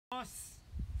across.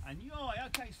 And yoi.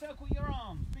 Okay, circle your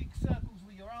arms. Big circles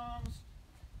with your arms.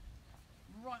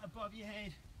 Right above your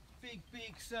head. Big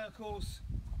circles.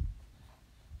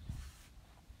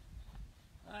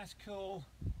 That's cool.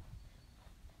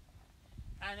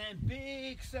 And then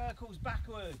big circles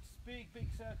backwards. Big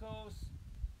circles.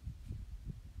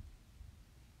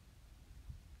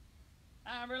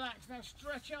 And relax. Now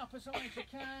stretch up as high as you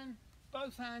can.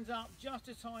 Both hands up just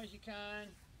as high as you can.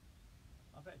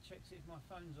 I better check see if my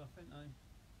phone's off, isn't I?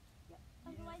 Yep.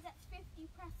 Otherwise that's 50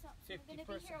 press ups. You're going to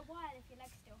be here a while if your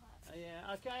legs still hurt.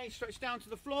 Yeah, okay. Stretch down to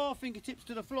the floor. Fingertips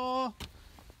to the floor.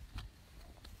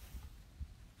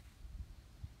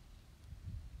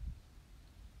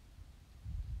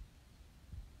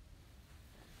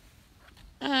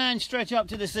 And stretch up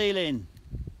to the ceiling.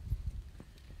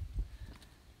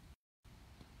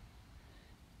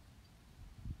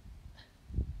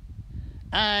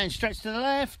 And stretch to the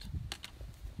left.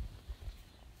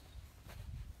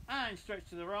 And stretch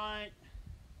to the right.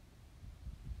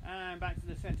 And back to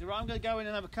the centre. Right, I'm going to go in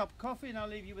and have a cup of coffee and I'll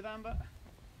leave you with Amber.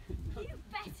 You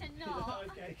better not.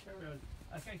 Okay, carry on.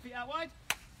 Okay, feet out wide.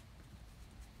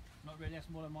 Not really, that's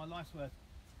more than my life's worth.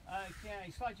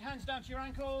 Okay, slide your hands down to your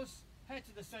ankles. Head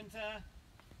to the centre.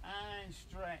 And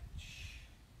stretch.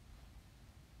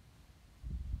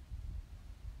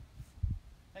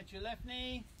 Head to your left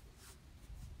knee.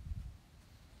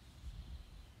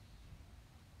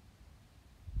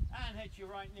 And head to your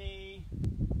right knee.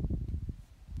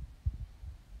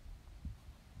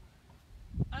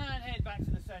 And head back to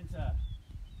the centre.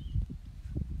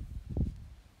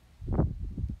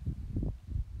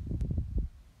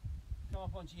 Come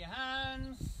up onto your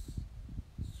hands.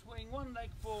 Swing one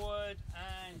leg forward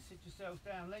and sit yourself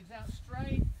down. Legs out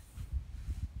straight.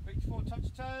 Reach forward,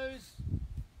 touch toes.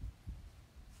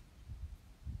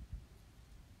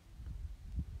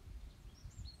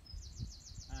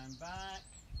 And back.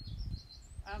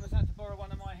 Amber's had to borrow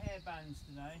one of my hair bands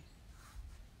today.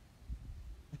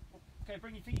 Okay,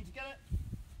 bring your feet in together.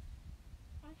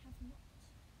 I have not.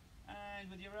 And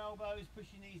with your elbows, push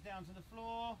your knees down to the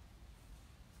floor.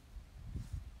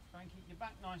 Try and keep your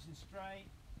back nice and straight.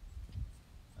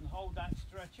 And hold that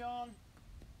stretch on.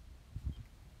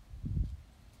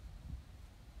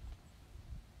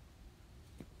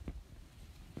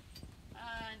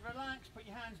 And relax, put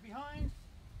your hands behind.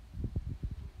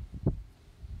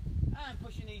 And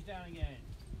push your knees down again.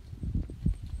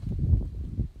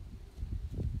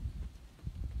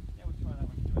 Yeah, we'll try that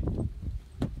one.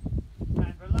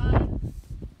 And relax.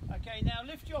 Okay, now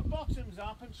lift your bottoms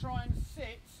up and try and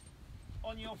sit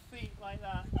on your feet like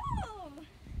that. Oh!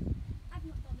 I've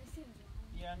not done this in a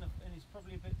while. Yeah, and it's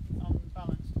probably a bit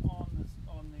unbalanced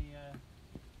on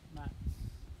the mats.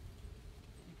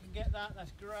 You can get that,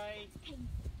 that's great.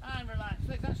 And relax.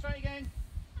 Legs out straight again.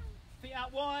 Feet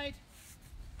out wide.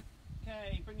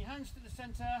 Okay, bring your hands to the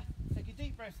centre, take a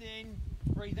deep breath in,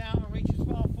 breathe out and reach as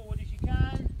far forward as you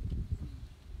can.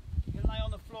 You can lay on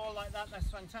the floor like that, that's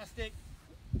fantastic.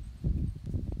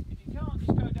 If you can't,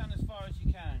 just go down as far as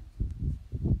you can.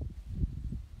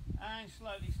 And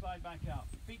slowly slide back up.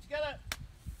 Feet together,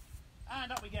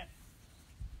 and up we get.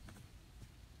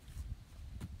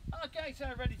 Okay, so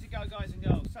ready to go guys and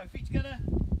girls. So feet together,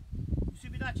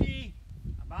 Subidachi,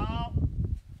 about,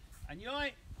 and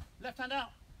yoi, left hand out.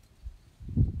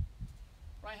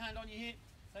 Right hand on your hip.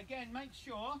 So again, make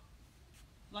sure,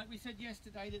 like we said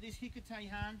yesterday, that this hikate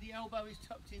hand, the elbow is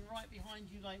tucked in right behind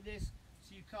you like this,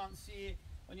 so you can't see it,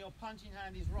 and your punching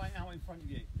hand is right out in front of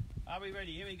you. Are we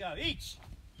ready? Here we go. Ich,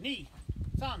 ni,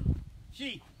 san,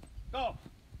 shi, go,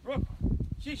 ruk,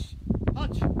 shish,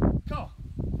 hach, ko,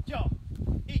 jo.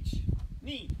 Ich,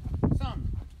 ni, san,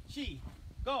 shi,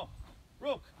 go,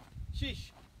 ruk,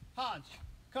 shish, hach,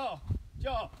 ko,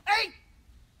 jo. Hey!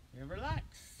 You relax.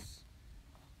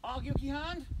 Agyoki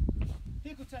hand,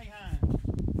 hikute hand.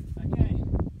 Okay.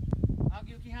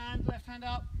 Agyoki hand, left hand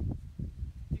up.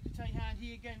 Hikute hand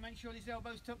here again. Make sure this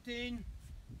elbow's tucked in.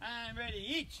 And ready.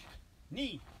 Ich,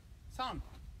 ni, san,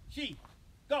 shi,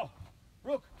 go,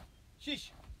 ruk,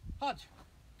 shish, hach,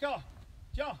 ko,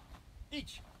 jo.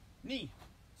 Ich, ni,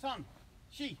 san,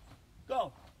 shi,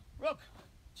 go, ruk,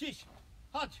 shish,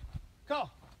 hach,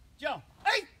 ko, jo.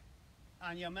 Hey!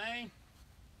 And your main.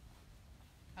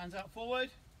 Hands out forward.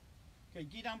 Okay,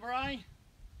 Gidan Barai.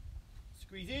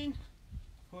 Squeeze in.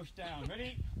 Push down.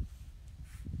 Ready?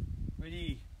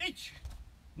 Ready. Ich,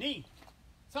 ni,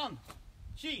 san,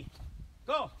 shi,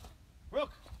 go,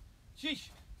 ruk, shish,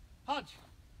 hach,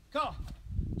 ko,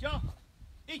 jo.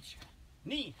 Ich,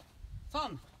 ni,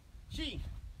 san, shi,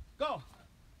 go,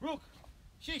 ruk,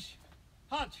 shish,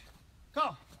 hach,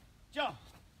 ko, jo.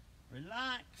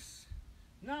 Relax.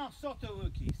 Now Soto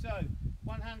Uki. So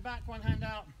one hand back, one hand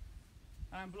out,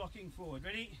 and blocking forward.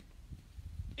 Ready?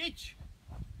 Ich,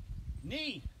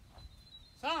 ni,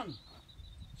 san,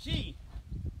 shi,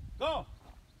 go,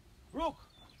 ruk,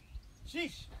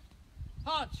 shish,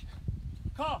 hach,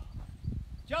 ka,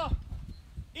 ja,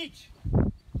 ich,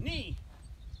 ni,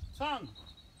 san,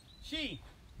 shi,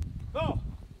 go,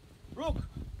 ruk,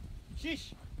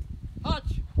 shish,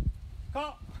 hach,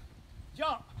 ka,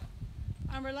 ja,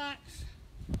 and relax.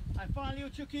 And finally your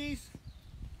chukis,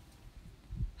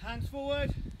 hands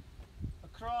forward,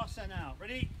 across and out.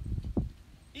 Ready?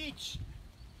 Ich,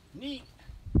 ni,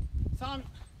 san,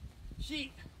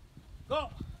 shi, go,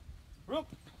 ruk,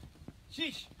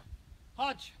 shish,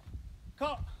 hach,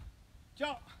 ka,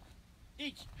 ja,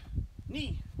 ich,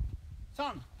 ni,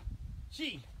 san,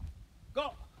 shi,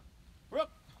 go, ruk,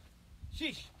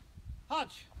 shish,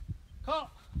 hach, ka,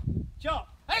 ja,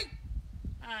 hey!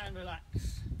 And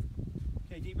relax.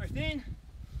 Okay, deep breath in.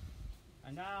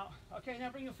 And now, okay, now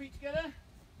bring your feet together.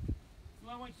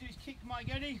 What I want you to do is kick my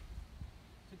Geri.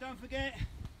 So don't forget,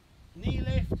 knee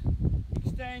lift,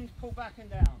 extend, pull back and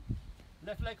down.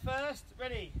 Left leg first,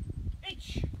 ready.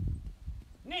 Ich,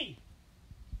 ni,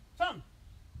 san,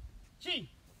 shi,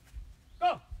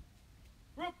 go,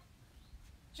 ruk,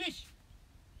 shish,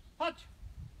 hach,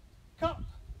 ka,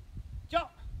 ja.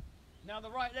 Now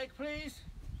the right leg please.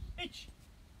 Ich,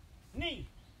 ni,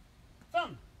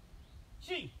 san,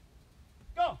 shi,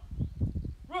 go,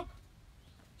 ruk,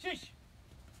 shish,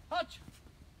 hach,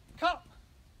 ka,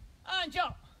 and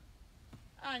jump.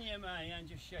 And you may, and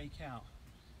just shake out.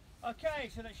 Okay,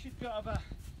 so that should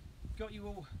got you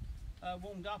all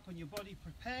warmed up and your body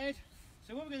prepared.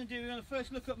 So what we're going to do, we're going to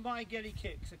first look at my Geri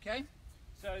kicks, okay?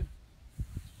 So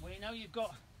we know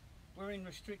we're in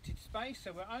restricted space,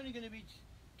 so we're only going to be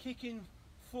kicking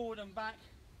forward and back.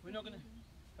 We're not going to...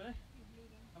 Pardon? You're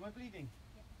bleeding. Am I bleeding?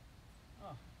 Yeah.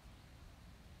 Oh.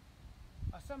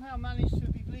 I somehow managed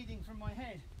to be bleeding from my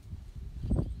head.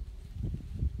 Oops,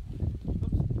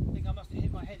 I think I must have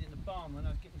hit my head in the barn when I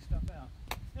was getting stuff out.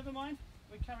 Never mind,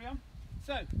 we carry on.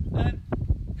 So,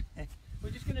 we're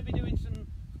just going to be doing some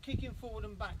kicking forward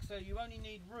and back, so you only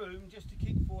need room just to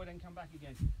kick forward and come back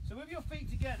again. So with your feet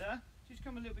together, just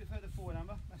come a little bit further forward,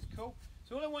 Amber, that's cool.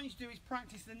 So all I want you to do is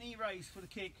practice the knee raise for the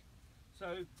kick.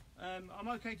 So I'm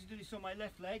okay to do this on my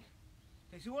left leg.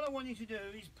 Okay, so what I want you to do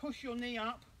is push your knee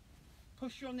up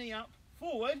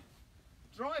forward,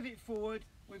 drive it forward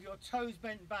with your toes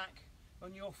bent back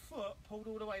and your foot pulled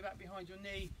all the way back behind your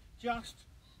knee. Just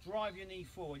drive your knee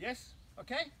forward, yes?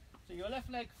 Okay? So your left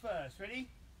leg first, ready?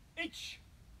 Ich.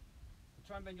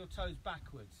 Try and bend your toes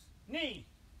backwards. Knee.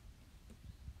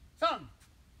 San.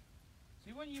 So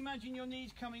you want you imagine your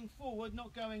knees coming forward,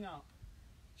 not going up.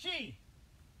 Shi.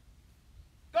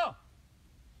 Go.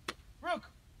 Ruk.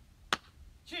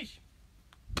 Shish.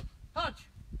 Hach.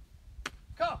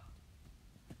 Ka.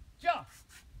 Ja.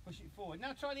 Push it forward.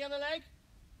 Now try the other leg.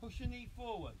 Push your knee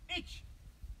forward. Ich.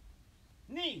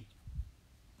 Knee.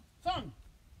 San.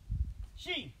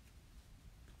 Shi.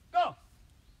 Go.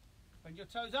 Bend your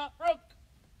toes up. Ruk.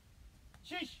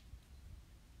 Shish.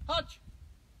 Hach.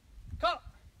 Ka.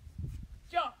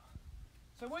 Ja.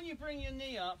 So when you bring your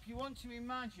knee up, you want to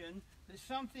imagine that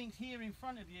something's here in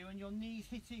front of you and your knee's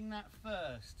hitting that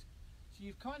first. So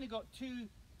you've kind of got two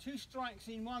strikes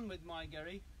in one with my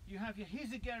Geri. You have your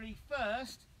Hizageri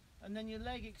first and then your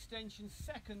leg extension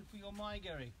second for your my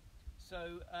Geri.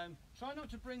 So try not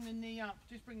to bring the knee up,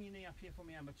 just bring your knee up here for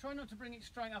me, Amber. Try not to bring it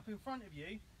straight up in front of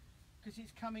you because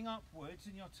it's coming upwards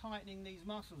and you're tightening these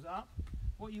muscles up.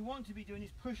 What you want to be doing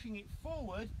is pushing it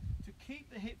forward to keep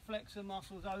the hip flexor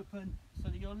muscles open so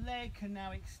that your leg can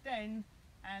now extend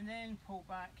and then pull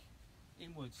back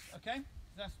inwards, okay?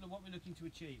 So that's what we're looking to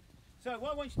achieve. So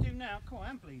what I want you to do now, come on,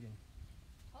 I'm bleeding.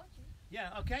 Told you.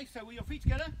 Yeah, okay, so with your feet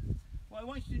together, what I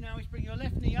want you to do now is bring your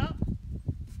left knee up,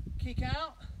 kick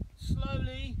out,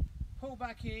 slowly pull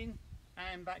back in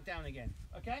and back down again,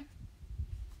 okay?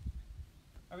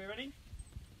 Are we ready?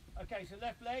 Okay, so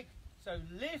left leg, so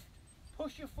lift,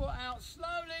 push your foot out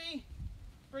slowly,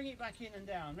 bring it back in and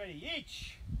down. Ready?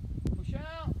 Ich. Push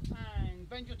out and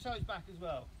bend your toes back as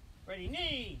well. Ready?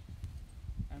 Knee.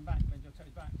 And back, bend your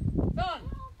toes back. Done.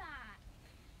 Pull back.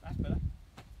 That's better.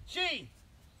 Shi.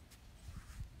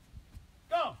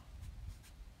 Go.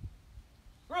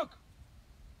 Ruk.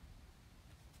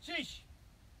 Shish.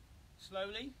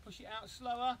 Slowly, push it out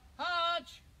slower.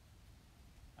 Haj.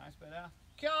 That's better.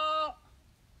 Kyo.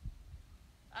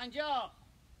 And ja.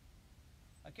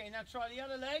 Okay, now try the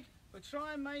other leg, but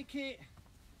try and make it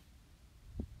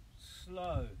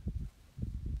slow.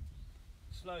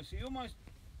 Slow, so you're almost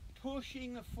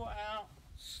pushing the foot out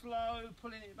slow,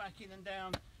 pulling it back in and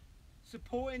down,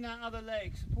 supporting that other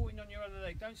leg, supporting on your other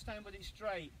leg. Don't stand with it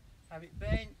straight. Have it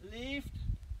bent, lift,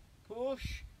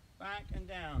 push, back and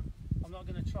down. I'm not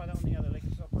going to try that on the other leg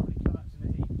because I'll probably collapse in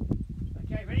a heap.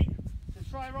 Okay, ready? So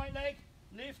try right leg,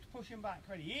 lift, push and back.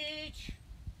 Ready? Each.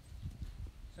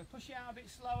 So push it out a bit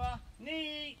slower.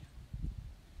 Knee.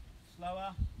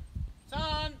 Slower.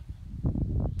 San.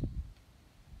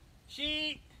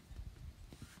 Shi.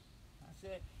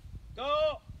 That's it.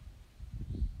 Go.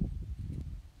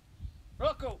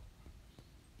 Roku.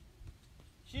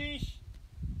 Shish.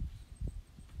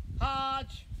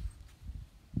 Haj.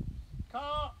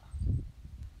 Ka.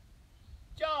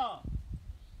 Ja.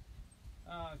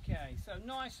 Okay, so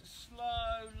nice,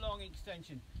 slow, long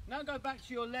extension. Now go back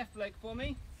to your left leg for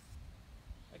me.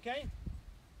 Okay,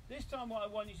 this time what I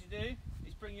want you to do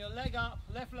is bring your leg up,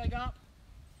 left leg up,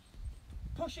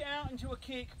 push it out into a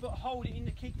kick, but hold it in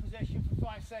the kick position for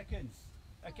 5 seconds.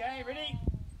 Okay, ready?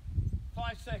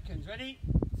 5 seconds, ready?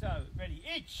 So, ready,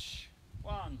 each.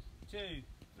 1, 2,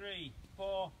 3,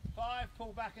 4, 5,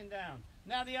 pull back and down.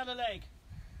 Now the other leg,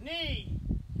 knee.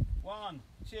 1,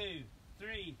 2,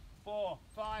 3, 4,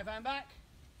 5, and back.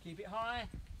 Keep it high.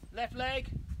 Left leg,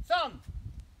 sun.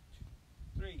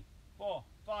 3, 4,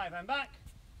 5, and back.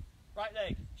 Right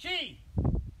leg, she.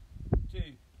 2,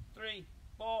 3,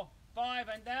 4, 5,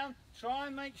 and down. Try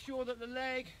and make sure that the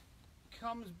leg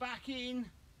comes back in,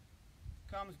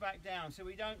 comes back down, so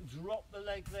we don't drop the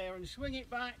leg there and swing it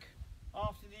back.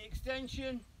 After the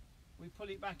extension, we pull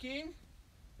it back in,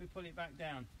 we pull it back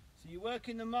down. So you're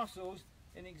working the muscles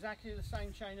in exactly the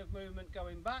same chain of movement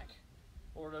going back,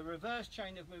 or a reverse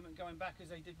chain of movement going back as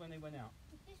they did when they went out.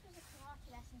 If this was a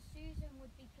karate lesson, Susan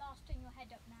would be plastering your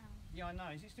head up now. Yeah, I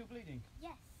know. Is it still bleeding?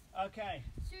 Yes. Okay.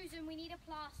 Susan, we need a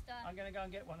plaster. I'm going to go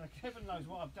and get one. Heaven knows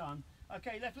what I've done.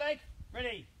 Okay, left leg.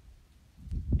 Ready.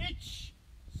 Itch.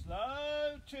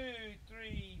 Slow. 2,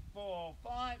 3, 4,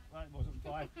 5. Well, it wasn't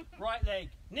 5. Right leg.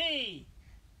 Knee.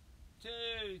 2,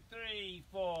 3,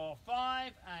 4,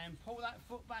 5. And pull that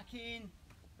foot back in.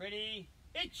 Ready.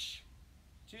 Itch.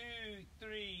 2,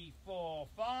 3, 4,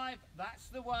 5. That's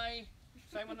the way.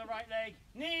 Same on the right leg.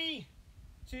 Knee.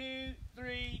 2,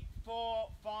 3, 4,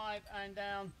 5, and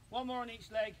down. One more on each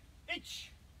leg.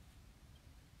 Itch.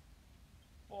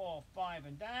 4, 5,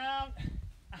 and down.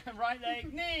 And right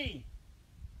leg. Knee.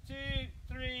 2,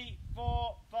 3,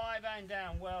 4, 5, and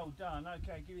down. Well done.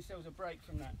 Okay, give yourselves a break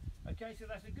from that. Okay, so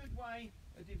that's a good way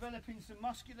of developing some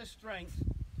muscular strength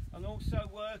and also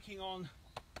working on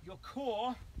your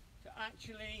core to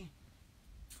actually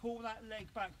pull that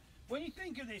leg back. When you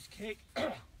think of this kick,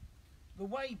 the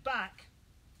way back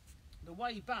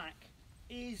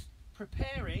is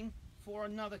preparing for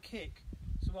another kick.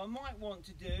 So I might want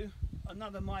to do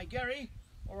another Geri,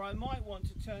 or I might want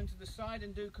to turn to the side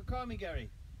and do Kekomi Geri.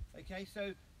 Okay,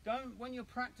 so don't, when you're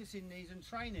practicing these and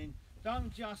training,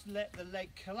 don't just let the leg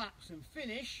collapse and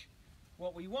finish.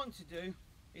 What we want to do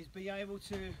is be able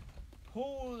to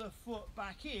pull the foot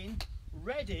back in,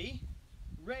 ready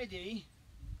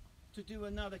to do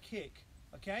another kick.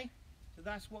 Okay, so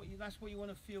that's what you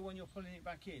want to feel when you're pulling it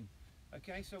back in.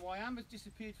 Okay, so while Amber's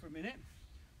disappeared for a minute,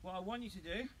 what I want you to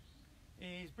do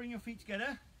is bring your feet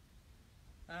together,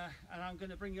 and I'm going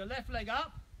to bring your left leg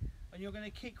up, and you're going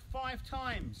to kick 5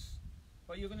 times.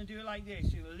 But you're going to do it like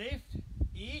this. You lift,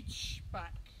 each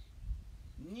back,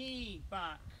 knee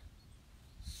back,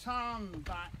 san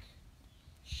back,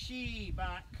 shi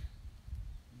back,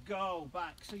 go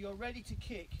back. So you're ready to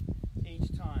kick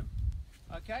each time.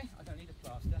 Okay, I don't need a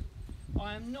plaster.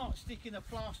 I am not sticking a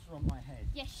plaster on my head.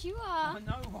 Yes, you are.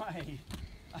 Oh, no way.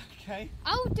 Okay.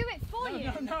 I'll do it for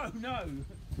you. No.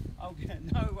 Okay,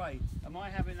 no way. Am I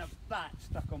having a bat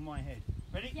stuck on my head?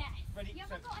 Ready? Yes. Ready? You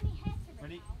haven't got any hair to rip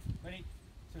Ready? out. Ready?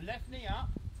 So left knee up.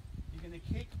 You're going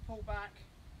to kick, pull back,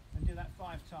 and do that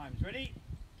 5 times. Ready?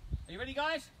 Are you ready,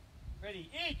 guys?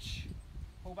 Ready? Itch.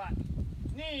 Pull back.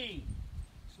 Knee.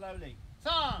 Slowly.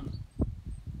 San.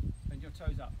 Bend your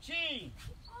toes up. Chi.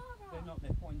 They're not,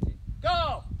 they're pointing.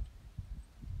 Go!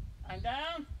 And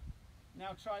down.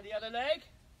 Now try the other leg.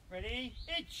 Ready?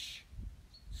 Itch.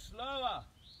 Slower.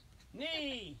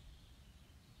 Knee.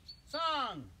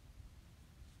 San.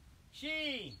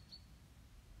 Shi.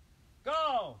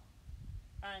 Go.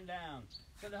 And down.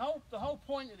 So the whole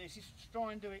point of this is to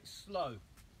try and do it slow.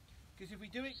 Because if we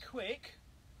do it quick,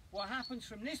 what happens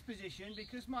from this position,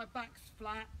 because my back's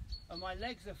flat and my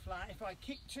legs are flat, if I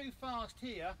kick too fast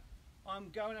here,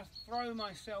 I'm going to throw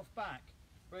myself back.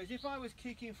 Whereas if I was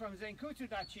kicking from Zenkutu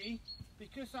Dachi,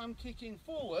 because I'm kicking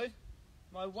forward,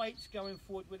 my weight's going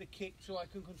forward with a kick so I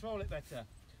can control it better.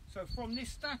 So from this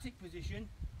static position,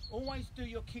 always do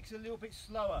your kicks a little bit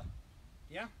slower.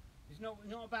 Yeah? It's not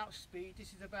about speed,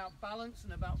 this is about balance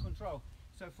and about control.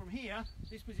 So from here,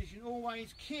 this position,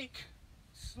 always kick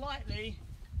slightly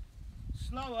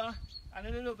slower and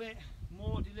a little bit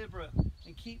more deliberate,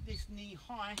 and keep this knee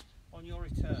high on your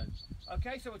return.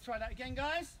 Okay, so we'll try that again,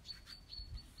 guys.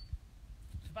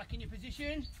 So back in your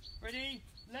position, ready,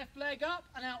 left leg up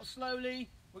and out slowly.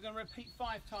 We're going to repeat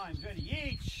 5 times. Ready,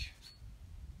 each.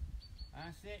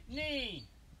 That's it, knee,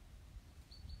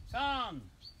 san,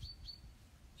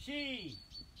 shi,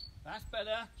 that's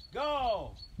better,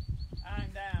 go,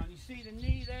 and down. You see the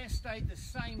knee there stayed the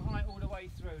same height all the way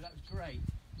through. That was great.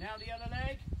 Now the other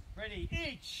leg, ready,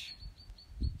 each,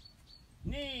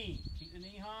 knee, keep the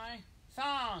knee high,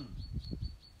 san,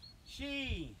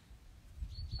 shi,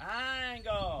 and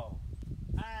go,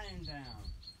 and down.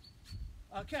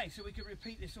 Okay, so we could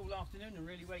repeat this all afternoon and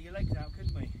really wear your legs out,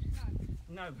 couldn't we?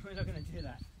 No, we're not going to do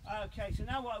that. Okay, so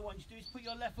now what I want you to do is put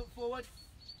your left foot forward.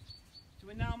 So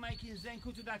we're now making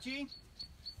Zenko Todachi.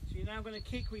 So you're now going to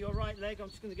kick with your right leg. I'm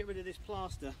just going to get rid of this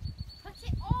plaster. Put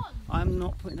it on. I'm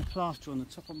not putting a plaster on the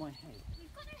top of my head.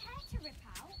 We've got no hair to rip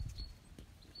out.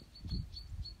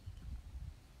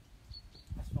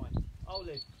 That's fine. I'll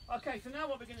live. Okay, so now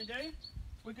what we're going to do,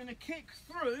 we're going to kick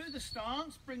through the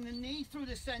stance, bring the knee through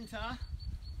the centre,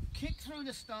 kick through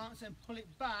the stance and pull it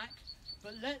back,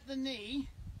 but let the knee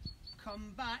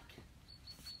come back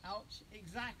out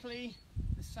exactly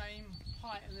the same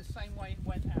height and the same way it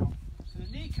went out. So the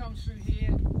knee comes through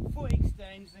here, foot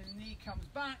extends, and the knee comes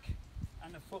back,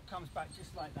 and the foot comes back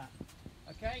just like that.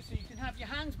 Okay, so you can have your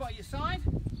hands by your side,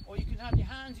 or you can have your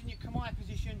hands in your kamae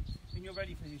position, in your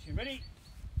ready position. Ready?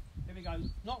 Here we go.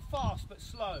 Not fast, but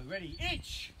slow. Ready?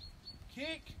 Each.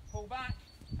 Kick, pull back,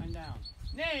 and down.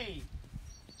 Knee.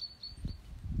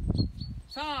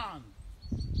 San.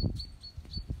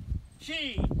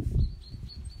 Shi.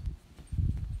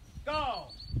 Go.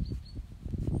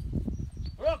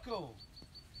 Roku.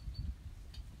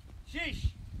 Shish.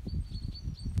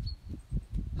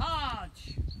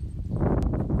 Haj.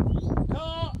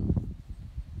 Go.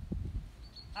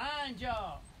 And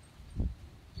jump.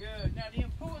 Good. Now the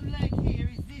important leg here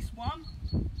is this one.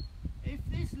 If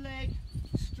this leg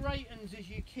straightens as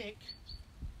you kick,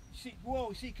 see,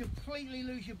 whoa, so you completely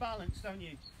lose your balance, don't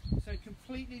you? So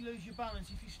completely lose your balance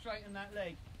if you straighten that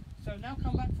leg. So now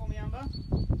come back for me, Amber.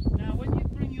 Now when you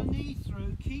bring your knee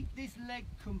through, keep this leg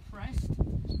compressed,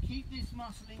 keep this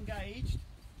muscle engaged,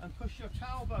 and push your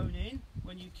tailbone in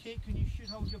when you kick, and you should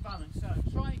hold your balance. So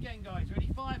try again, guys. Ready?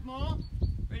 5 more.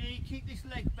 Ready? Keep this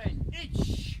leg bent.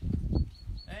 Itch.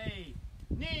 Hey.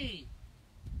 Knee.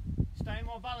 Stay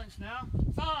more balanced now.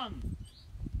 San.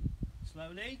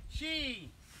 Slowly.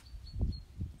 Shi.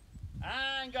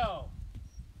 And go.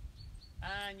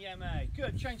 And yame.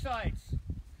 Good. Change sides.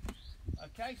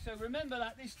 Okay, so remember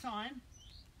that this time,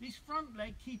 this front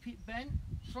leg, keep it bent.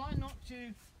 Try not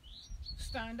to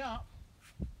stand up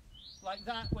like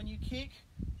that when you kick.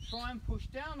 Try and push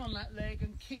down on that leg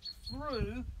and kick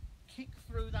through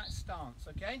that stance,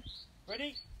 okay?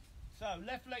 Ready? So,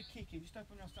 left leg kicking. Just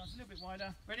open your stance a little bit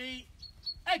wider. Ready?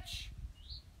 Edge.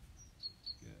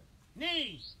 Good.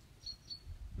 Knee.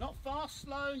 Not fast,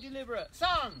 slow and deliberate.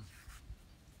 San.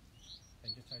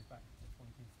 Bend your toes back.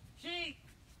 Shi.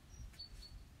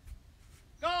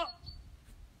 Go.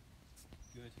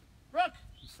 Good. Rock.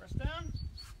 Press down.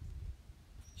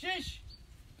 Shish.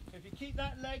 So if you keep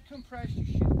that leg compressed, you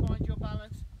should find your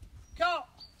balance. Go.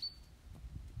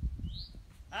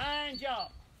 And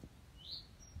jump.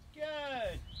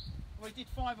 Good. We did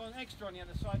 5 on extra on the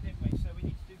other side, didn't we? So we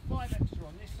need to do 5 extra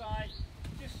on this side,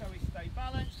 just so we stay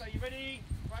balanced. Are you ready?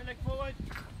 Right leg forward.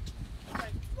 Okay.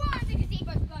 Whoa, I think the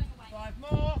gazebo's blowing away. 5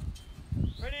 more.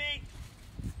 Ready?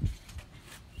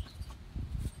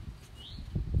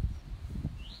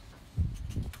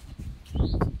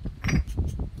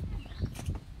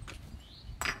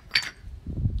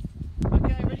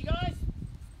 Okay, ready guys?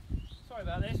 Sorry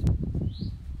about this.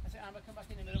 That's it, Amber, come back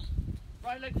in the middle.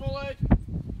 Right leg forward.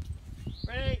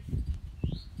 Ready?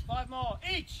 5 more.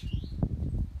 Each.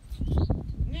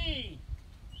 Knee.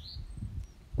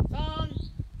 San.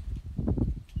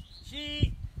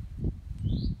 Shi.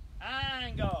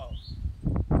 And go.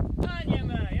 And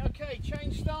yame. Okay,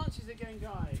 change stances again,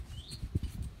 guys.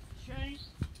 Change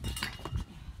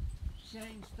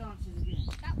stances again.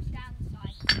 That was down the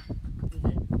side. Was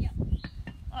it? Yep.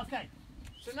 Okay,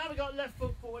 so now we've got left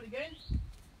foot forward again.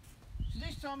 So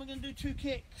this time we're going to do 2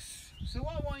 kicks. So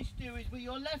what I want you to do is with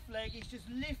your left leg is just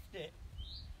lift it.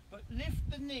 But lift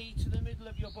the knee to the middle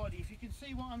of your body. If you can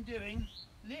see what I'm doing,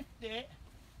 lift it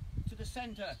to the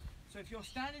center. So if you're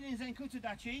standing in Zenko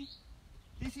Todachi,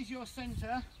 this is your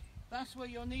center. That's where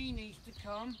your knee needs to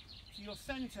come to your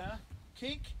center.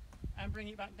 kick and bring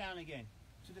it back down again.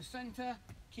 To the centre,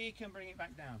 kick and bring it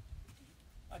back down.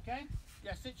 Okay?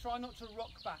 Yes, try not to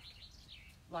rock back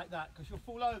like that because you'll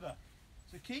fall over.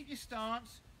 So keep your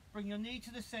stance, bring your knee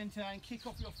to the centre and kick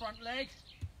off your front leg.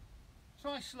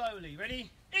 Try slowly.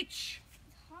 Ready? Itch!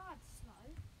 It's hard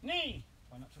slow. Knee!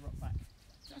 Try not to rock back.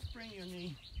 Just bring your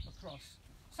knee across.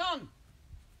 Sun!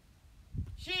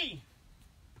 She!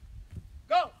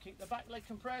 Go! Keep the back leg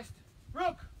compressed.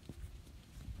 Rook!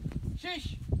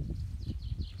 Shish!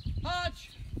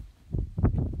 Hodge!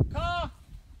 Car!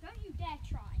 Don't you dare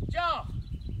try. Jar!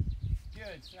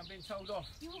 Good. See, I'm being told off.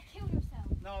 You will kill yourself.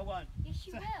 No, I won't. Yes,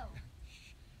 you will.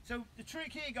 So the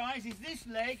trick here, guys, is this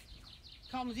leg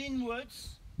comes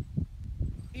inwards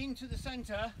into the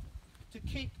centre to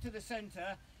kick to the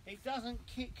centre. It doesn't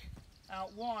kick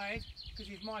out wide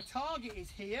because if my target is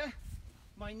here,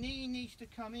 my knee needs to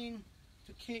come in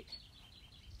to kick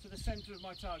to the centre of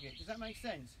my target. Does that make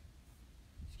sense?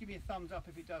 Just give me a thumbs up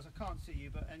if it does. I can't see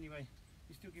you, but anyway,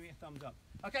 you still give me a thumbs up.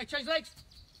 Okay, change legs.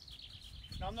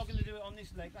 No, I'm not going to do it on this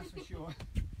leg, that's for sure.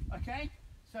 Okay,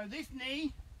 so this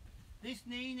knee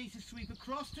needs to sweep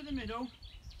across to the middle,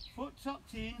 foot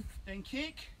tucked in, then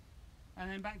kick,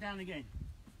 and then back down again.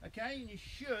 Okay, and you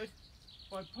should,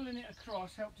 by pulling it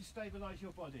across, help to stabilise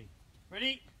your body.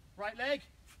 Ready? Right leg,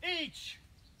 each.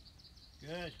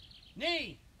 Good.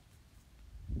 Knee.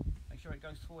 Make sure it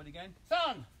goes forward again.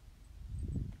 Sun.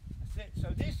 That's it. So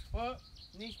this foot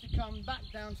needs to come back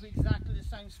down to exactly the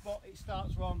same spot it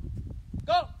starts from.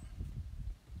 Go.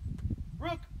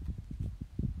 Rook.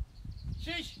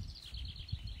 Shish.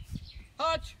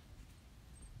 Hodge.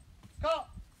 Cut.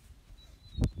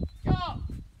 Cut.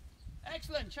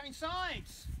 Excellent. Change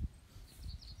sides.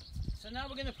 So now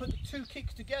we're going to put the two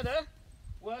kicks together,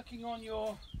 working on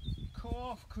your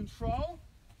core control.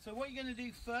 So what you're going to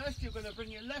do first, you're going to bring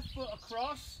your left foot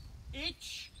across,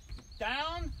 itch,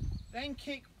 down, then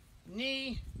kick,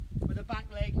 knee with the back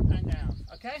leg and down.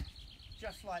 Okay?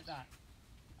 Just like that.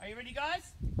 Are you ready,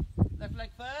 guys? Left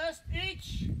leg first,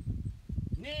 itch,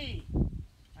 knee,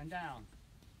 and down.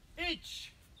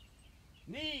 Itch,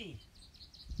 knee,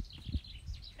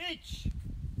 itch,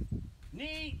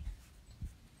 knee,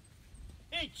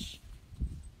 itch,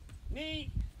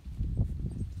 knee,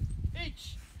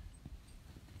 itch,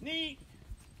 knee,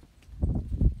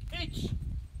 itch,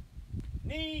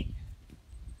 knee.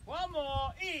 One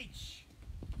more, itch,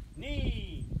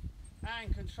 knee,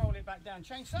 and control it back down.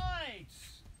 Change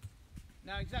sides.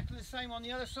 Now exactly the same on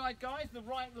the other side, guys. The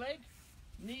right leg,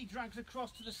 knee drags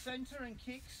across to the centre and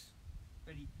kicks.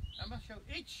 Ready? Remember, show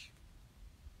itch,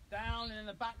 down, and then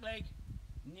the back leg,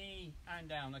 knee and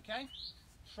down, okay?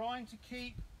 Trying to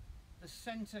keep the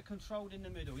centre controlled in the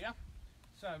middle, yeah?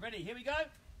 So, ready, here we go.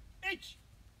 Itch,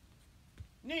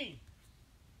 knee,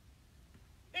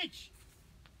 itch,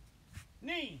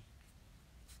 knee,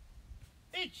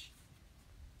 itch,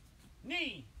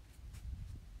 knee,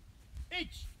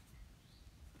 itch,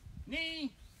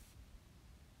 knee,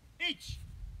 itch,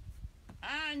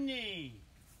 and knee,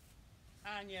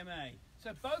 and you may.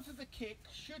 So both of the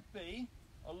kicks should be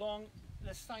along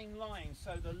the same line.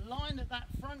 So the line that that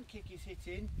front kick is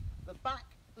hitting, the back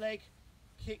leg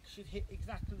kick should hit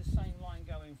exactly the same line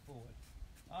going forward.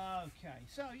 Okay,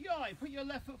 so Yai, put your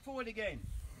left foot forward again.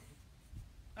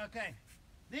 Okay,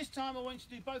 this time I want you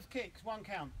to do both kicks, one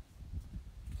count.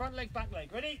 Front leg, back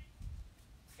leg, ready?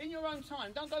 In your own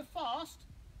time, don't go fast.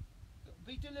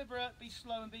 Be deliberate, be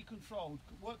slow and be controlled.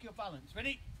 Work your balance,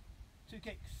 ready? Two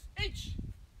kicks, each.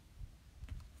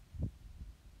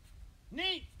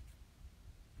 Knee.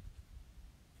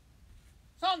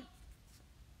 Sun.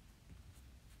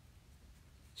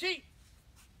 Chi.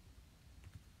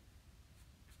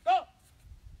 Go.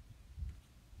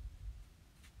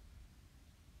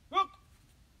 Rook.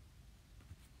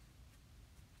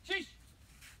 Shish.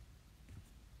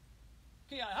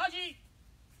 Ki Haji.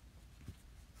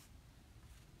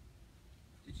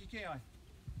 Ki.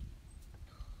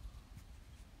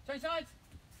 Change sides.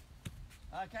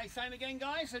 Okay, same again,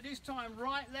 guys. So this time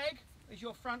right leg is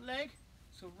your front leg.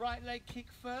 So right leg kick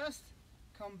first,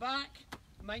 come back,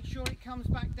 make sure it comes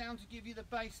back down to give you the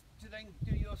base to then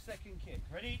do your second kick.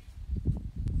 Ready?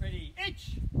 Ready,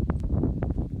 itch,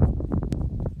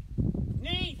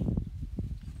 knee,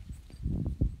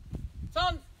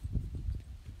 sun,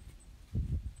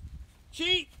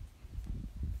 chi,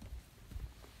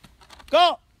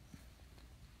 go,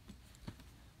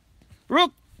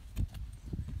 rook,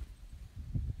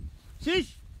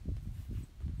 shish,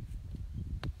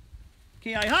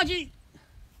 Ki Haji,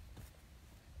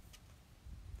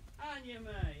 and you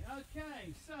may.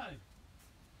 Okay, so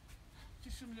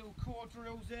just some little core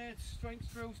drills there,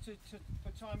 strength drills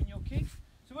for timing your kicks.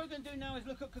 So what we're going to do now is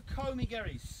look at Kekomi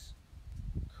Geris.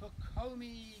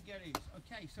 Kekomi Geris.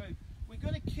 Okay, so we're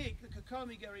going to kick the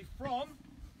Kekomi Geri from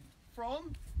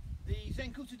the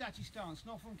Zenku Tadachi stance,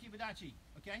 not from Kibadachi.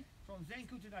 Okay, from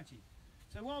Zenku Tadachi.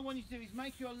 So what I want you to do is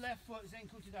make your left foot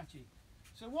Zenku Tadachi.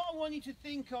 So what I want you to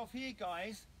think of here,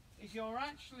 guys, is you're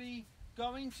actually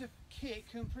going to kick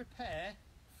and prepare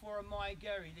for a Mai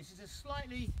Geri. This is a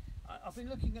slightly, I've been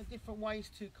looking at different ways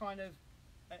to kind of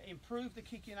improve the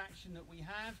kicking action that we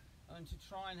have and to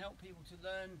try and help people to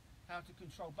learn how to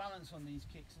control balance on these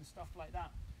kicks and stuff like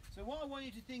that. So what I want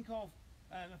you to think of,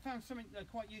 I found something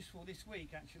quite useful this week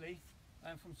actually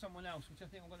from someone else, which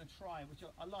I think I'm going to try, which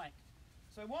I liked.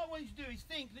 So what I want you to do is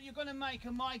think that you're going to make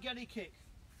a Mai Geri kick.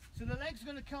 So the leg's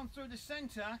going to come through the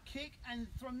centre, kick, and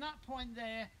from that point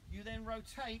there, you then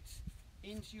rotate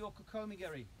into your Kekomi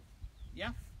Geri.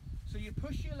 Yeah? So you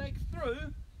push your leg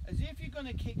through as if you're going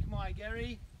to kick Mai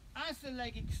Geri. As the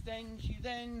leg extends, you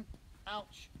then,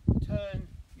 turn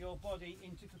your body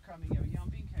into Kekomi Geri. Yeah, I'm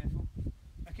being careful.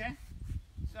 Okay?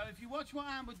 So if you watch what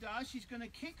Amber does, she's going to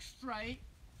kick straight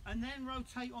and then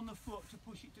rotate on the foot to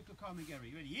push it to Kekomi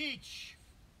Geri. Ready? Each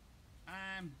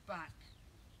and back.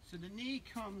 So the knee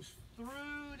comes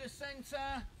through the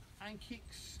centre and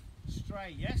kicks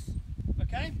straight. Yes?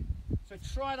 Okay? So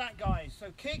try that, guys.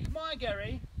 So kick Mai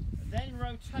Geri, then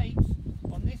rotate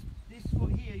on this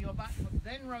foot here, your back foot,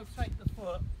 then rotate the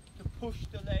foot to push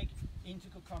the leg into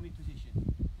Kekomi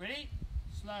position. Ready?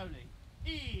 Slowly.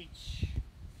 Each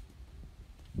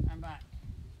and back.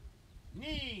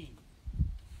 Knee.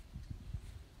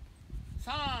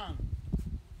 San.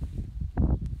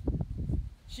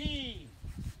 Shi.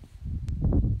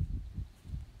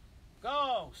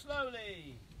 Go.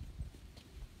 Slowly.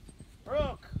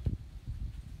 Rook.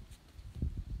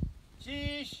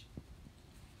 Shish.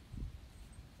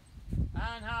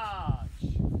 And Haj.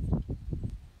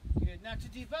 Good. Now to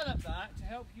develop that, to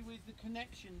help you with the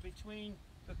connection between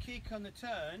the kick and the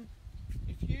turn,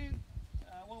 if you,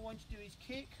 what I want you to do is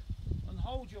kick and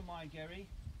hold your Mai Geri,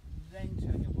 then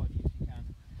turn your body if you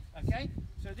can. Okay?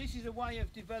 So this is a way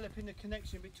of developing the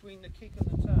connection between the kick and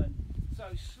the turn. So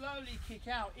slowly kick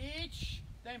out each,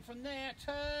 then from there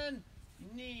turn,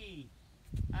 knee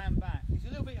and back. It's a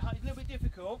little bit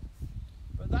difficult,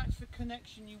 but that's the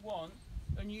connection you want.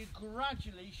 And you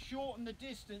gradually shorten the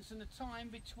distance and the time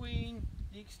between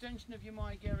the extension of your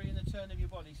Mai Geri and the turn of your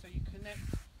body, so you connect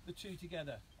the two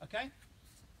together. Okay?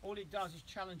 All it does is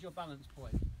challenge your balance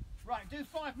point. Right, do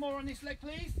 5 more on this leg,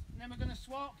 please. And then we're going to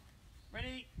swap.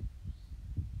 Ready?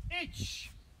 Itch.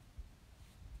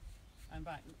 And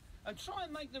back. And try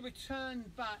and make the return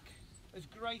back as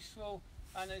graceful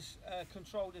and as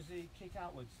controlled as the kick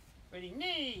outwards. Ready?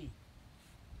 Knee.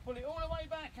 Pull it all the way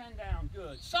back and down.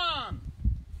 Good. San.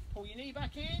 Pull your knee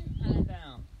back in and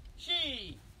down.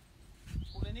 Shi.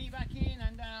 Pull the knee back in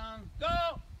and down.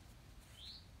 Go.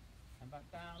 And back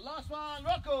down. Last one.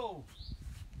 Roku.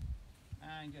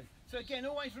 And good. So again,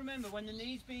 always remember when the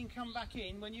knee's being come back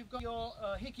in, when you've got your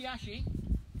hikiashi,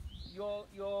 you're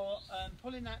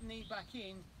pulling that knee back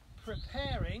in,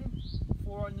 preparing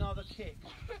for another kick.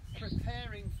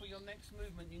 Preparing for your next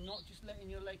movement. You're not just letting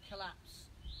your leg collapse.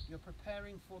 You're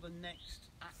preparing for the next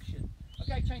action.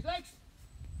 Okay, change legs.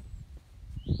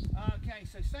 Okay,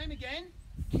 so same again.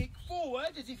 Kick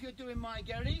forward as if you're doing Mai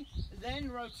Geri, then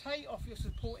rotate off your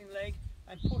supporting leg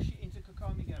and push it into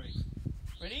Kekomi Geri.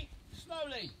 Ready?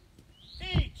 Slowly.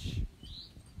 Each.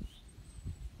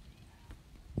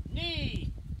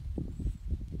 Knee.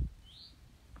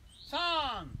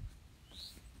 San.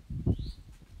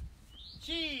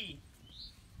 Chi.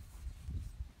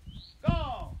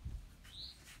 Go.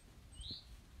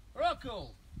 Roku.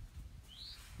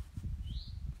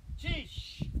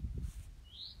 Chish.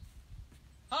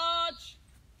 Haj.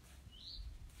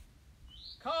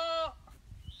 Ka.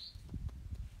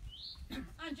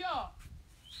 And jaw.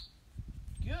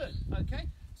 Good. Okay.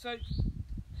 So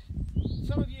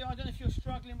some of you, I don't know if you're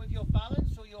struggling with your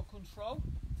balance or your control.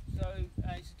 So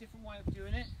it's a different way of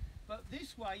doing it. But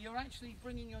this way, you're actually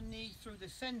bringing your knee through the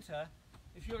centre.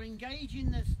 If you're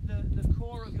engaging the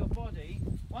core of your body,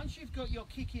 once you've got your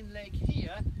kicking leg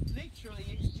here, literally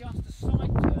it's just a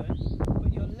side turn,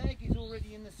 but your leg is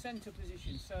already in the centre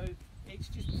position. So it's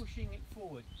just pushing it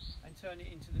forward and turn it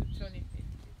into the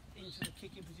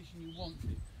kicking position you want to.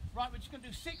 Right, we're just going to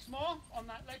do 6 more on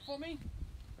that leg for me.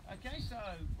 Okay, so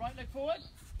right leg forward.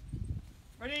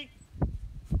 Ready?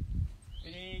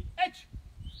 Ready? Edge.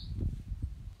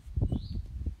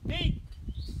 Knee.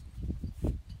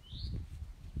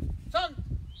 Sun.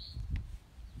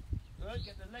 Good.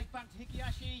 Get the leg back to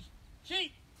hikiashi.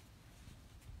 Shi.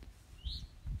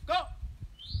 Go.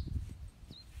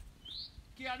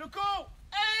 Kiaruko.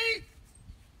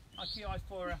 my key eyes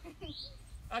for her.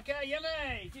 Okay,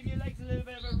 yummy. Give your legs a little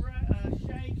bit of a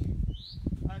shake.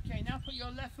 Okay, now put your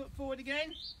left foot forward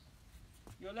again.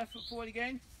 Your left foot forward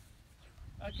again.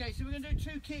 Okay, so we're going to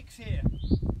do 2 kicks here.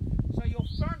 So your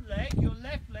front leg, your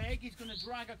left leg is going to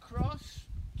drag across,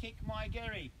 kick my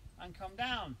Geri, and come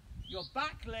down. Your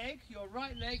back leg, your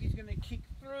right leg is going to kick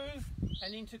through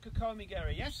and into Kekomi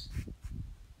Geri, yes?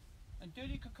 And do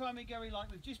the Kekomi Geri like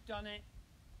we've just done it,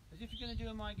 as if you're going to do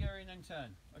a my Geri and then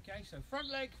turn. Okay, so front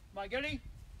leg, my Geri,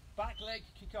 back leg,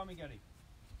 Kekomi Geri.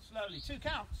 Slowly, 2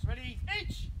 counts. Ready?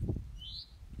 Each.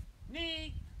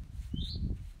 Knee.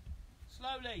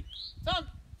 Slowly. Sun.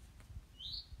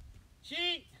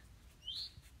 Chi.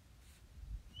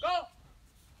 Go.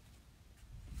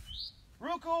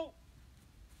 Ruku.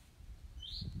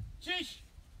 Chish.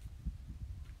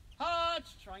 Hard.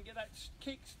 Try and get that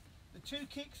kicks. The 2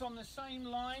 kicks on the same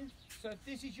line. So if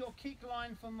this is your kick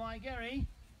line for my Geri,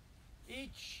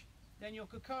 each, then your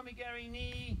Kekomi Geri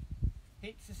knee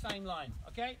hits the same line.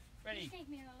 Okay, ready? You just gave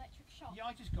me an electric shock. Yeah,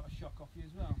 I just got a shock off you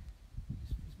as well.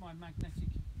 It's my magnetic.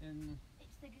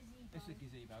 It's the gazebo. It's a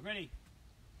gazebo. Ready?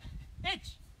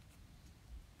 Itch.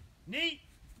 Knee.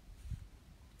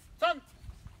 Sun.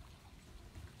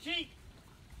 Chi.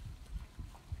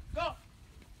 Go.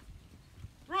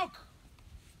 Rook.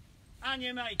 And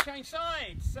you may change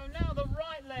sides. So now the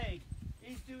right leg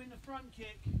is doing the front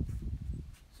kick.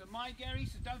 So my Geri,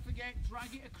 so don't forget,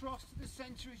 drag it across to the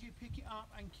centre as you pick it up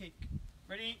and kick.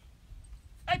 Ready?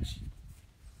 Edge.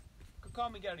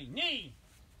 Kekomi Geri. Knee.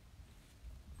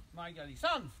 My Geri.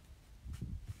 Sun.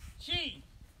 Chi.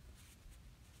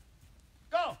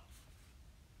 Go.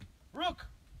 Rook.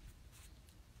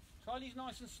 Try these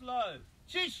nice and slow.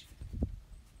 Shish.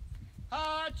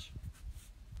 Haj.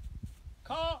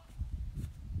 Ka.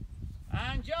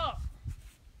 And jump.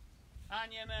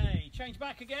 And you may. Change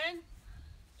back again.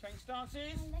 Change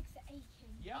stances. My legs are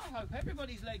aching. Yeah, I hope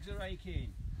everybody's legs are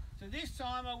aching. So this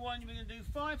time we're going to do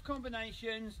 5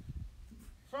 combinations.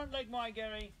 Front leg my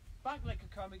Geri, back leg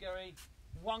Kekomi Geri,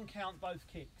 1 count both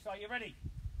kicks. Are you ready?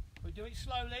 We'll do it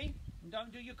slowly. And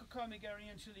don't do your Kekomi Geri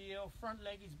until your front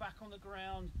leg is back on the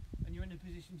ground and you're in a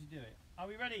position to do it. Are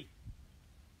we ready?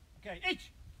 Okay,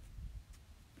 each.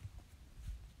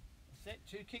 That's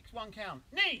it, 2 kicks, 1 count.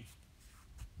 Knee.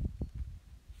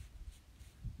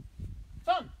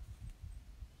 Sun.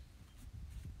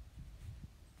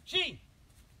 Chi.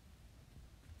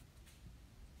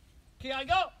 Ki I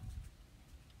go.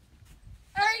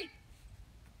 8.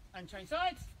 And change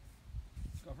sides.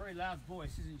 She's got a very loud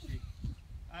voice, isn't she?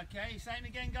 Okay, same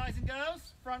again, guys and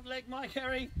girls. Front leg my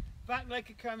Geri, back leg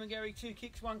Kekomi Geri, 2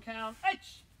 kicks, 1 count.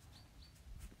 H.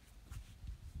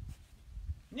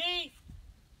 Knee.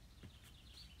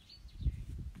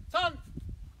 Sun.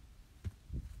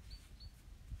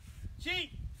 Chi.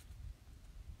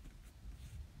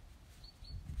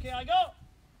 Okay, I go.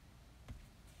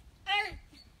 8.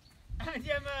 And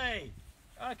you may.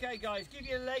 Okay, guys, give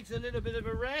your legs a little bit of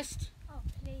a rest. Oh,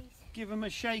 please. Give them a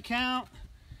shake out.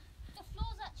 The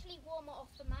floor's actually warmer off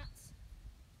the mats.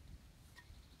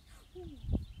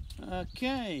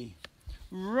 Okay.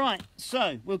 Right,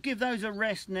 so we'll give those a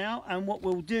rest now, and what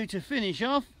we'll do to finish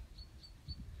off,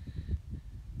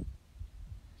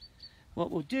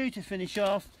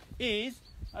 is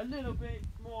a little bit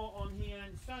more on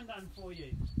Heian Sandan for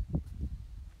you.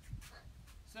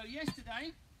 So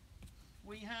yesterday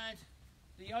we had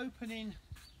the opening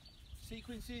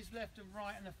sequences left and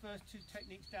right and the first 2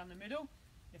 techniques down the middle.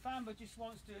 If Amber just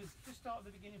wants to just start at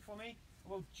the beginning for me,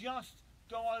 we'll just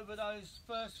go over those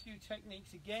first few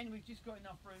techniques again. We've just got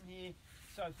enough room here.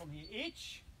 So from here,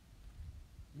 ich,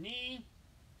 ni,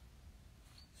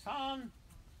 san,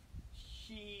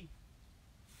 shi,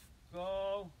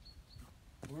 go,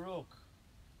 rook.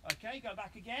 Okay, go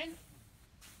back again.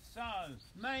 So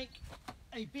make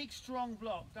a big strong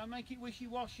block. Don't make it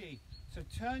wishy-washy. So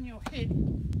turn your hip,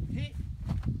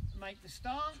 make the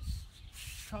stance,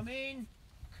 come in,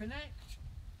 connect,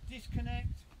 disconnect,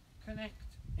 connect,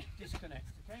 disconnect.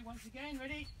 Okay, once again,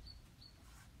 ready?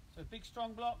 So big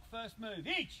strong block, first move.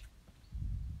 Ich,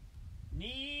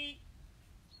 ni,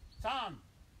 san,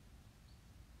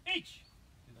 ich.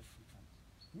 Do those 2 times.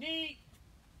 Ni,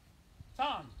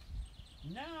 san.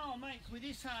 Now make with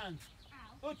this hand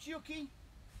Uchiuki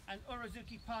and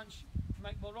Urazuki punch.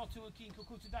 Make Moroto Uki and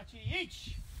Kokutsudachi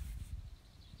each.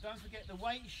 Don't forget the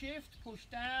weight shift. Push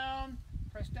down.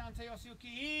 Press down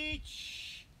Teyosuki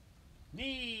each.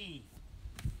 Knee.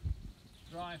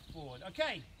 Drive forward.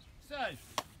 Okay, so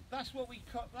that's what we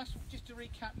cut. That's just to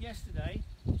recap yesterday.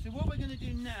 So what we're going to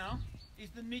do now is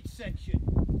the midsection,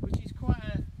 which is quite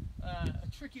a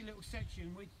tricky little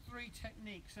section with 3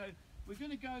 techniques. So we're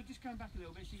going to go, just going back a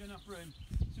little bit so you've got enough room.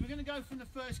 So we're going to go from the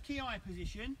first Kihon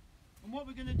position, and what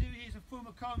we're going to do here is a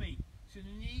Kekomi. So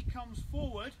the knee comes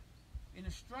forward in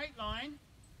a straight line,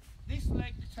 this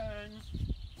leg turns,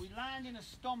 we land in a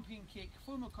stomping kick,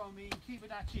 Kekomi,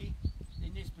 Kibadachi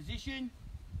in this position,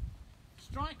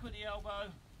 strike with the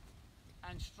elbow,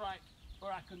 and strike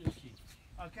Urakunushi.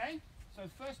 Okay, so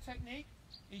first technique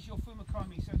is your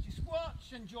Kekomi. So just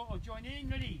watch and join in.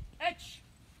 Ready? Etch.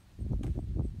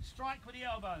 Strike with the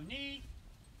elbow. Knee.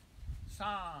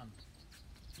 San.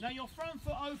 Now your front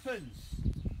foot opens.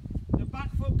 The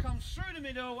back foot comes through the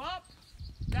middle. Up.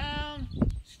 Down.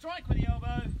 Strike with the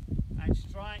elbow. And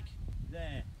strike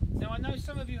there. Now I know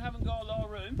some of you haven't got a lot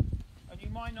of room. And you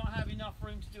might not have enough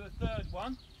room to do a third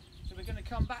one. So we're going to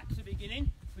come back to the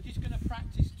beginning. We're just going to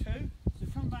practice two. So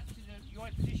come back to the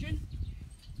yoi position.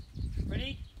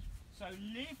 Ready? So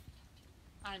lift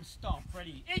and stop.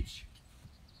 Ready? Itch.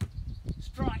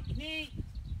 Strike knee.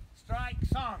 Strike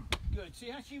san. Good. See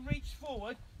how she reached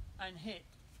forward and hit.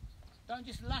 Don't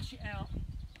just lash it out.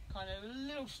 Kind of a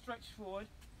little stretch forward.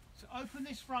 So open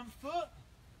this front foot.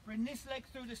 Bring this leg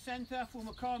through the centre.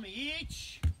 Kekomi.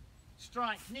 Itch.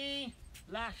 Strike knee.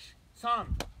 Lash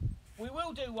san. We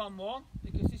will do one more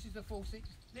because this is the full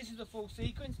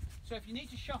sequence. So if you need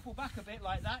to shuffle back a bit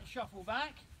like that, shuffle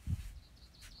back.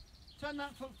 Turn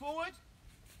that foot forward.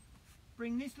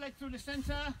 Bring this leg through the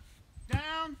centre.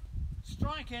 Down.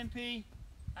 Strike MP.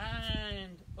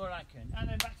 And Uraken. And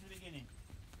then back to the beginning.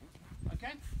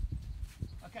 Okay?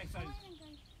 Okay, so...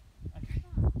 Okay.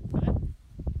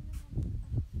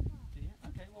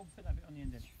 Okay, we'll put that bit on the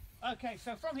end then. Okay,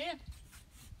 so from here,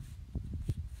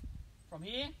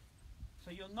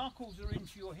 so your knuckles are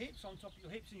into your hips, on top of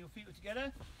your hips, and your feet are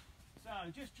together. So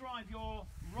just drive your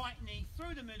right knee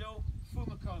through the middle,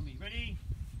 Kekomi. Ready?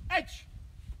 Edge.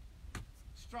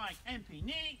 Strike, MP,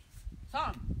 knee,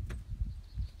 san.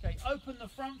 Okay, open the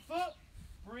front foot,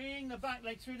 bring the back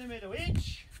leg through the middle,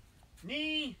 itch,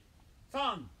 knee,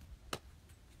 san.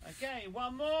 Okay,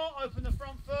 one more, open the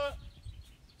front foot,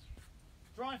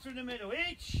 drive through the middle,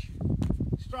 itch,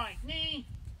 strike, knee,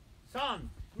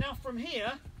 san. Now from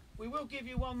here, we will give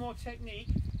you one more technique.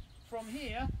 From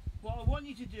here, what I want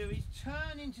you to do is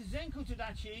turn into Zenko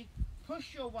Tadachi,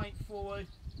 push your weight forward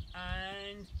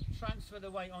and transfer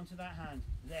the weight onto that hand.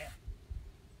 There.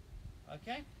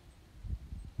 Okay?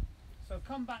 So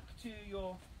come back to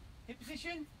your hip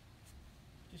position.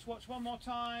 Just watch one more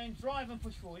time. Drive and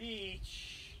push forward.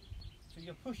 Each. So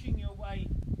you're pushing your weight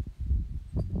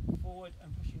forward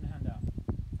and pushing the hand out.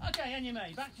 Okay,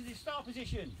 Anyame, back to the start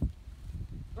position.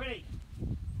 Ready?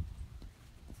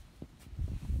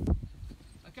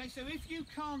 Okay, so if you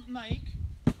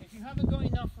haven't got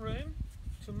enough room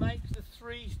to make the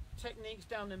three techniques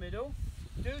down the middle,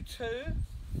 do two,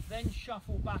 then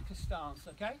shuffle back a stance,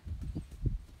 okay?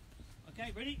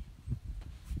 Okay, ready?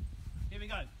 Here we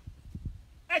go.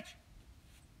 Edge.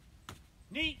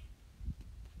 Knee.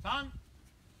 San.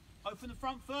 Open the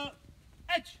front foot.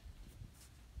 Edge.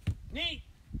 Knee.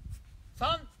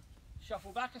 San.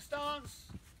 Shuffle back a stance.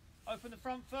 Open the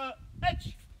front foot.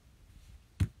 Edge.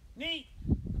 Knee.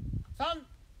 San.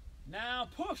 Now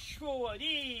push forward.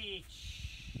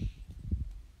 Each.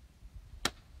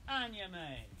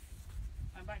 Anyame.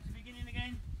 And back to the beginning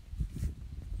again.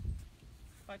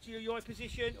 Back to your yoi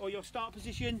position or your start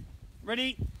position.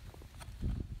 Ready?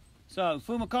 So,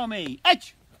 Kekomi.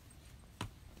 Edge.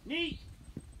 Knee.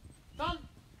 San.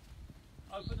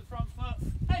 Open the front foot.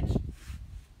 Edge.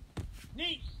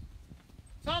 Knee.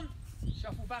 San.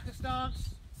 Shuffle back a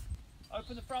stance.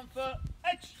 Open the front foot.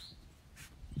 Edge.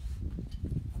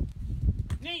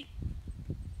 Knee.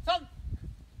 San.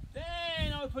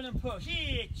 Then open and push.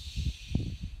 Itch.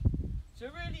 So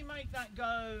really make that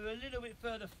go a little bit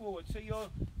further forward. So you're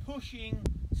pushing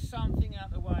something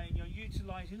out the way and you're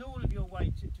utilising all of your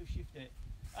weight to shift it.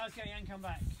 Okay, and come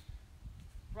back.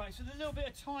 Right, so there's a little bit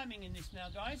of timing in this now,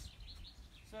 guys.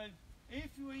 So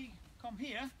if we come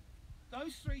here,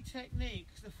 those three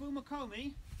techniques, the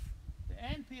Kekomi, the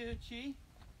Enpyuchi,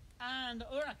 and the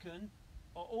Uraken,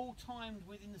 are all timed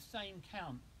within the same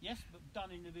count. Yes, but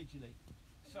done individually.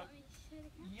 So,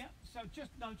 yeah. So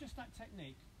just that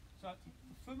technique. So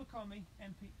Kekomi,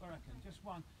 MP, Uraken, just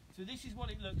one. So this is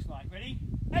what it looks like. Ready?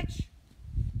 Edge.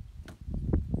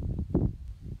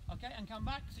 Okay, and come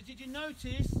back. So did you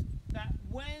notice that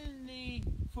when the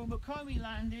Kekomi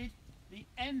landed, the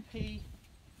MP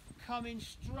coming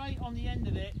straight on the end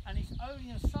of it, and it's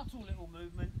only a subtle little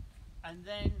movement, and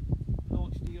then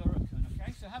launch the Uraken.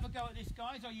 Okay, so have a go at this,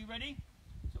 guys. Are you ready?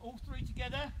 So all three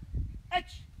together.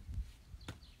 Edge.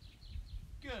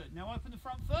 Good. Now open the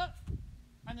front foot,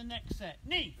 and the next set.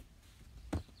 Knee.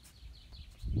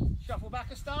 Shuffle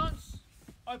back a stance.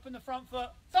 Open the front foot.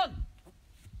 Done.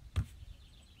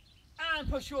 And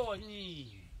push forward.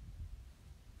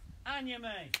 And you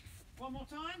may. One more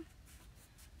time.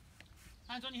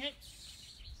 Hands on your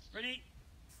hips. Ready?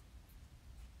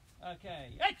 Okay.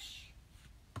 H.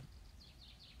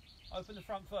 Open the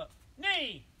front foot.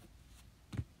 Knee.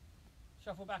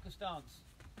 Shuffle back a stance.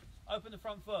 Open the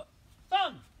front foot.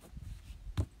 Thumb.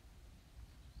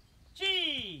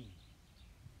 G.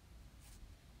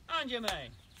 And you may.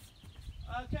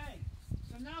 Okay.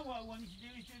 So now what I want you to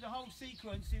do is do the whole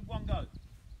sequence in one go.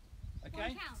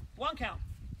 Okay? One count.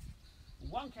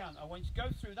 One count. I want you to go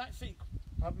through that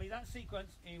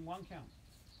sequence in one count.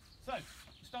 So,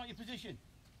 start your position.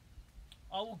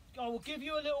 I will give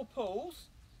you a little pause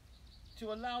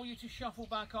to allow you to shuffle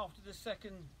back after the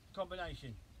second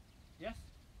combination. Yes?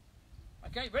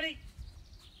 Okay, ready?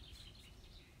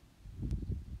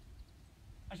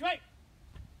 As you make.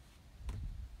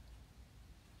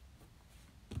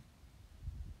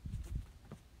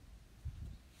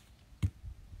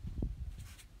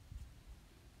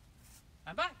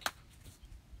 And back.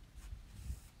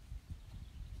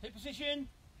 Hip position.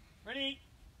 Ready?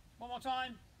 One more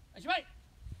time. As you make.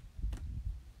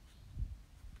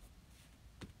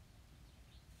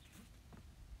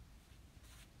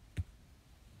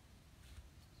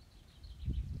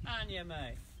 And you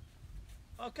may.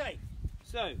 Okay,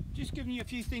 so just giving you a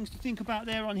few things to think about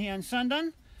there on Heian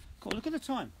Sandan. Cool, look at the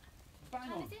time.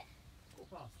 Bang on. Is it?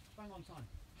 Quarter past. Bang on time.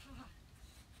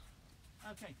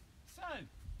 Okay, so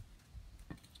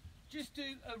just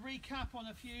do a recap on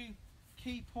a few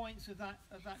key points of that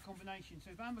combination.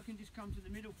 So if Amber can just come to the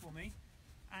middle for me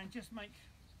and just make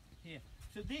here.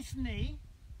 So this knee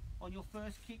on your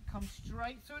first kick comes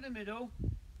straight through the middle.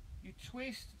 You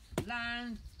twist,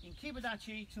 land in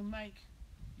Kibadachi to make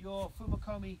your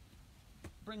Fumakomi,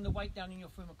 bring the weight down in your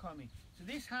Fumakomi. So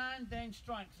this hand then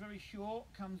strikes very short,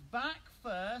 comes back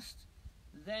first,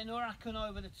 then Urakan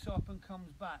over the top and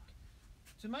comes back.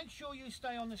 To make sure you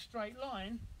stay on the straight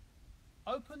line,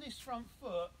 open this front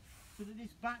foot so that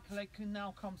this back leg can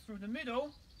now come through the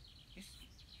middle. It's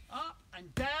up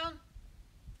and down,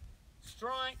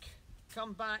 strike,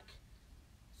 come back.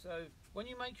 So when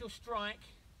you make your strike,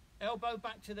 elbow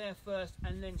back to there first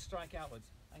and then strike outwards.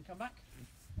 And come back.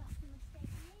 That's the mistake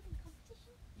I made in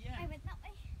competition. Yeah. I went that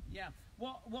way. Yeah.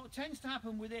 What tends to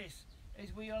happen with this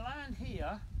is we'll land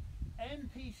here,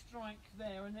 MP strike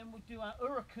there, and then we'll do our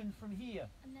Urakan from here.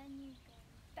 And then you go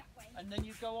that way. And then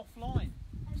you go offline.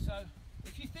 So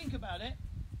if you think about it,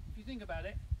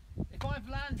 if I've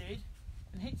landed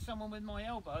and hit someone with my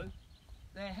elbow,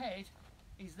 their head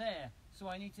is there. So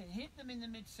I need to hit them in the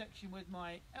midsection with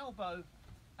my elbow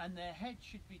and their head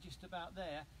should be just about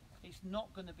there. It's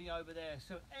not going to be over there.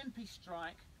 So MP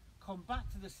strike, come back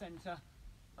to the centre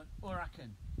and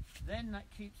Urakan. Then that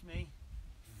keeps me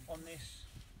on this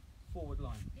forward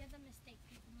line. The other mistake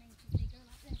people make is they go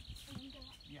like this and then go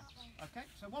like that way. Okay,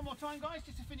 so one more time guys,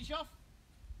 just to finish off.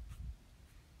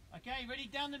 Okay, ready,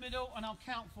 down the middle, and I'll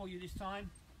count for you this time.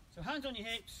 So hands on your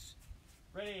hips,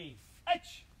 ready,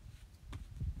 H.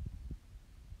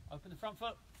 Open the front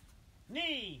foot,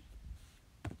 knee.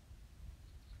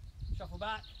 Shuffle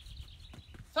back,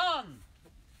 thumb.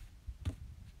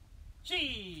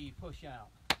 G, push out.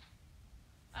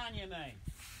 And you may.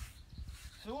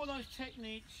 So all those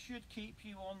techniques should keep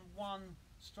you on one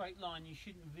straight line. You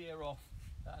shouldn't veer off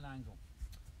at an angle.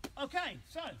 Okay,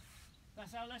 so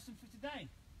that's our lesson for today.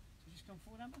 So just come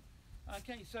forward, Amber.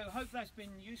 Okay, so hope that's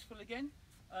been useful again.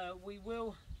 We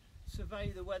will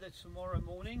survey the weather tomorrow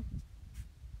morning.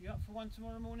 You up for one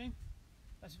tomorrow morning?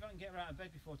 Let's see if I can get her out of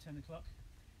bed before 10 o'clock.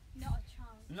 Not a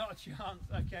chance. Not a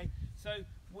chance. Okay, so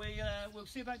we'll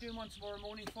see about doing one tomorrow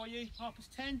morning for you,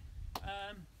 10:30,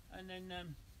 and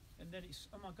then it's,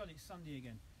 oh my God, it's Sunday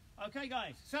again. Okay,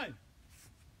 guys. So,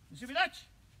 Musubidach,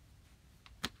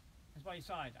 that's by your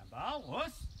side.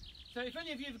 So, if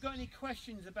any of you have got any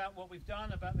questions about what we've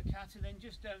done about the kata, then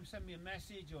just send me a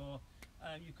message, or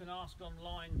you can ask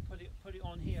online. Put it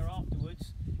on here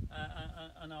afterwards,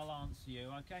 and I'll answer you.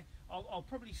 Okay. I'll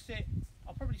probably sit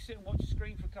and watch the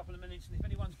screen for a couple of minutes, and if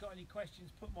anyone's got any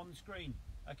questions, put them on the screen.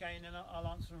 Okay, and then I'll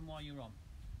answer them while you're on.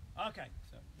 Okay.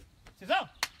 So.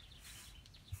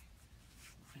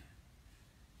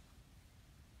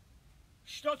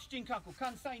 Shitotsu jinkaku,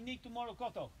 kansai ni tomoru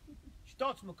koto.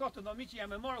 Shitotsu mukoto no michi ya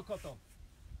memoru koto.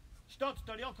 Shitotsu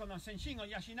torioko no senshin o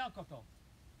yashinau koto.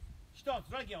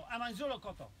 Shitotsu regi o amanzuru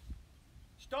koto.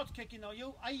 Shitotsu keki no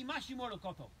yu aimashimoru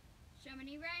koto.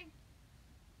 Shamani Ray.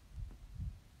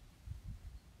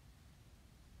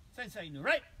 Sensei no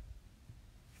rei.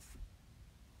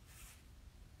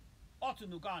 Otu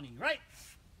no gani, right?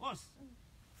 Os.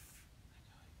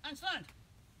 Handstand.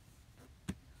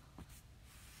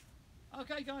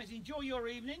 Okay guys, enjoy your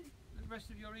evening, the rest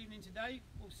of your evening today.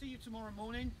 We'll see you tomorrow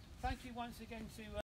morning. Thank you once again to